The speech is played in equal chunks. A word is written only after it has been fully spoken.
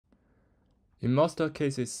In most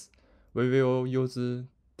cases, we will use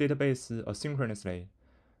database asynchronously.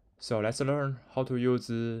 So let's learn how to use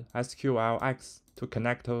sqlx to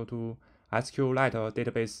connect to SQLite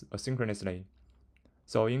database asynchronously.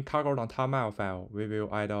 So in cargo.toml file, we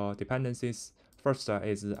will add dependencies. First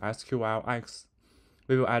is sqlx.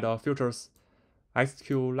 We will add filters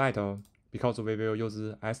SQLite because we will use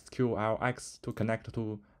sqlx to connect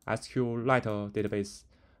to SQLite database.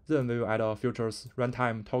 Then we will add filters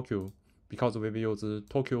runtime Tokyo because we will use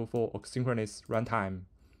Tokyo for asynchronous runtime.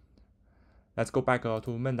 Let's go back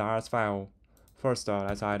to main.rs file. First,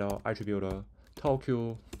 let's add attribute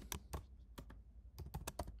Tokyo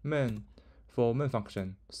main for main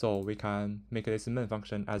function. So we can make this main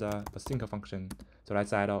function as a async function. So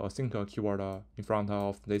let's add a async keyword in front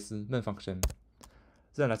of this main function.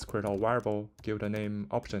 Then let's create a variable, give the name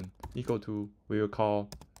option equal to, we will call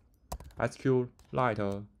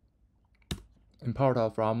SQLite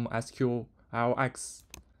import from sqlx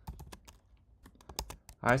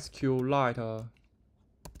SQLite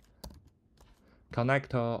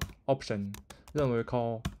connector option. Then we will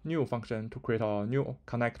call new function to create a new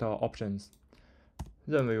connector options.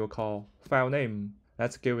 Then we will call file name.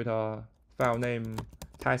 Let's give it a file name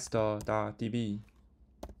test.db.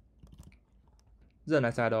 Then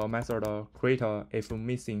let's add a method create if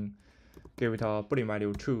missing. Give it a boolean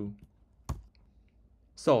value true.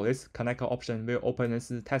 So this connector option will open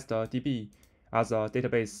this test.db as a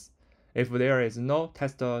database. If there is no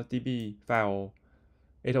test.db file,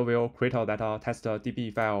 it will create that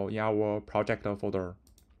test.db file in our project folder.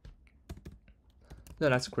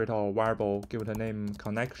 Then let's create a variable, give it a name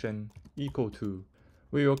connection equal to.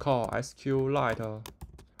 We will call SQLite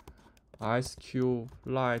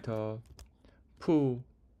pull.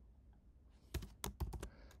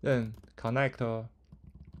 Then connect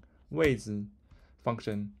with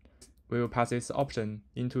function. We will pass this option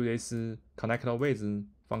into this connect with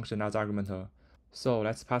function as argument. So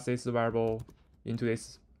let's pass this variable into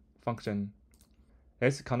this function.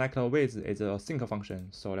 This connect with is a sync function,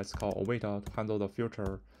 so let's call await to handle the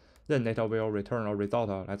filter. Then it will return a result.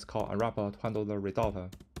 Let's call unwrap to handle the result.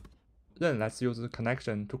 Then let's use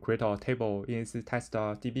connection to create a table in this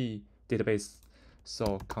test.db database.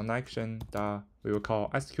 So connection that we will call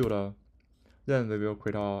SQL. Then we will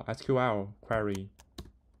create a SQL query.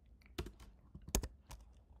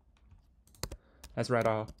 Let's write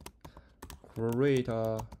a create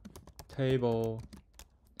a table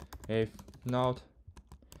if not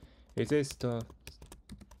exist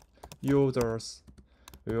users.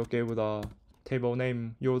 We will give the table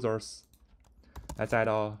name users. Let's add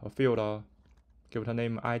a field, give it a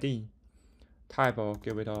name ID. Type,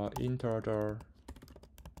 give it a integer.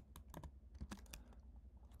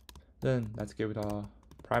 Then let's give it a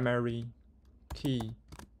primary key.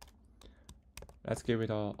 Let's give it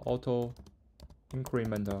a auto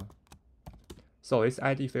increment. So this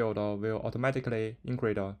ID field will automatically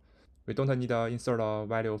increase. We don't need to insert a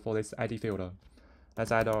value for this ID field.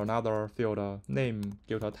 Let's add another field name,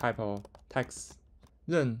 give it a type text.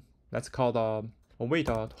 Then let's call the await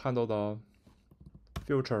to handle the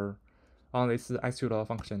filter on this execute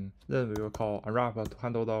function. Then we will call unwrap to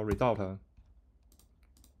handle the result.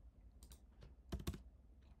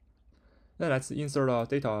 Then let's insert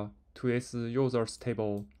data to this users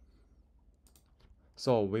table.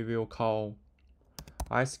 So we will call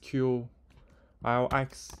sqlx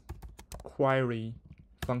query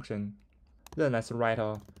function. Then let's write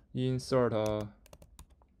insert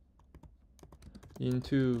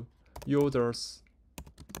into users.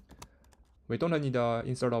 We don't need to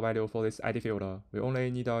insert a value for this ID field. We only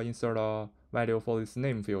need to insert a value for this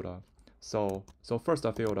name field. So first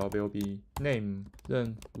field will be name,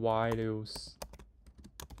 then values.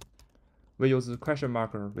 We use question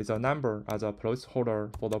mark with a number as a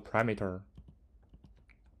placeholder for the parameter.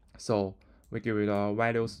 So we give it a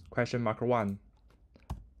values question mark 1.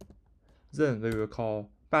 Then we will call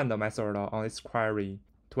bind method on this query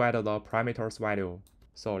to add the parameters value.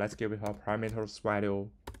 So let's give it a parameters value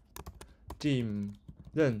gym.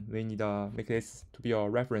 Then we need to make this to be a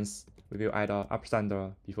reference. We will add a ampersand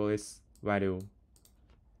before this value.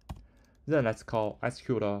 Then let's call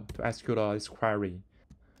execute to execute this query.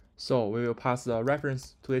 So we will pass the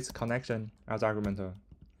reference to this connection as argument.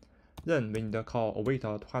 Then we need to call await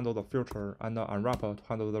to handle the filter and unwrap to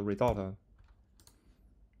handle the result.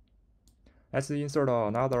 Let's insert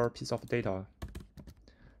another piece of data.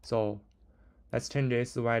 So let's change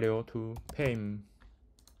this value to pim.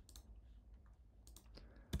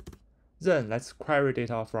 Then let's query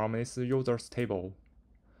data from this users table.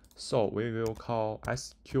 So we will call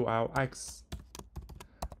sqlx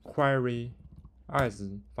query as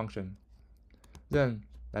function. Then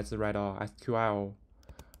let's write a SQL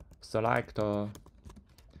select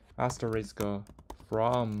asterisk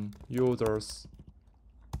from users.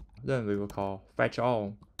 Then we will call fetch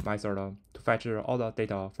all method to fetch all the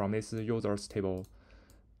data from this users table.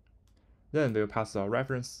 Then we will pass a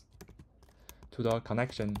reference to the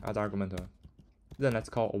connection as argument. Then let's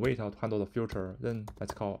call await to handle the future. Then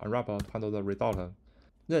let's call unwrap to handle the result.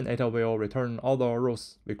 Then it will return all the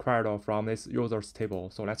rows required from this users table.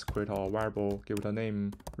 So let's create a variable, give it a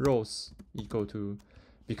name rows equal to,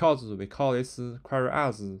 because we call this query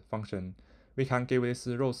as function, we can give this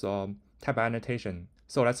rows a type annotation.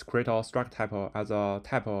 So let's create a struct type as a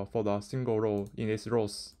type for the single row in this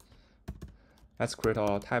rows. Let's create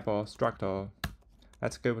a type struct.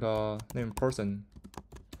 Let's give it a name person.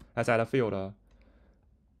 Let's add a field.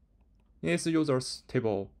 In this users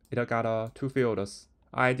table, it got two fields,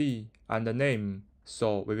 ID and name.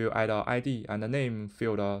 So we will add a ID and name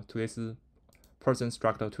field to this person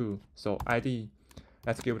struct too. So ID,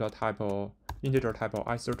 let's give it a type integer type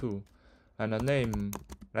answer2, and the name,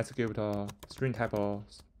 let's give it a string type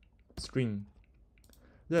string.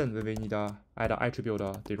 Then we will need to add an attribute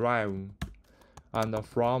derive, and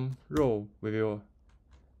from row we will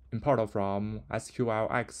import from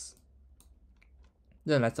sqlx.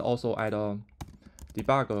 Then let's also add a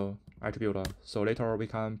debug attribute, so later we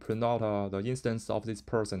can print out the instance of this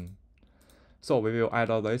person. So we will add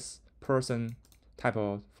this person type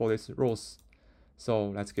for this rows. So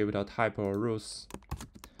let's give it a type rows.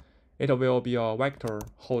 It will be a vector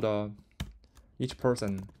hold each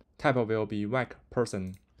person. Type will be vec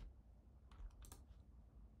person.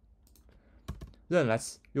 Then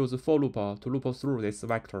let's use for loop to loop through this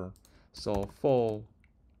vector. So for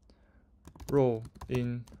row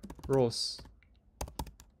in rows,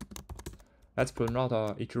 let's print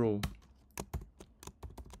out each row.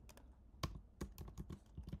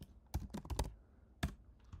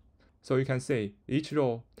 So you can see each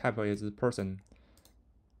row type is person.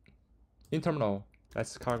 In terminal,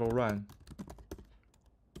 let's cargo run.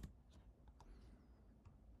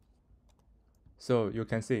 So you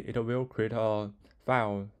can see it will create a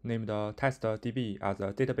file named testdb as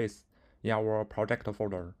a database in our project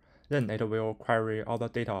folder. Then it will query all the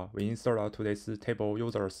data we insert to this table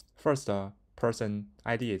users. First person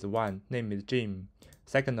ID is 1, name is Jim.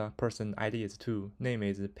 Second person ID is 2, name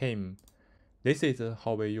is Pim. This is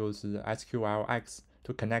how we use SQLX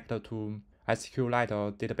to connect to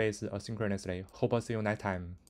SQLite database asynchronously. Hope to see you next time.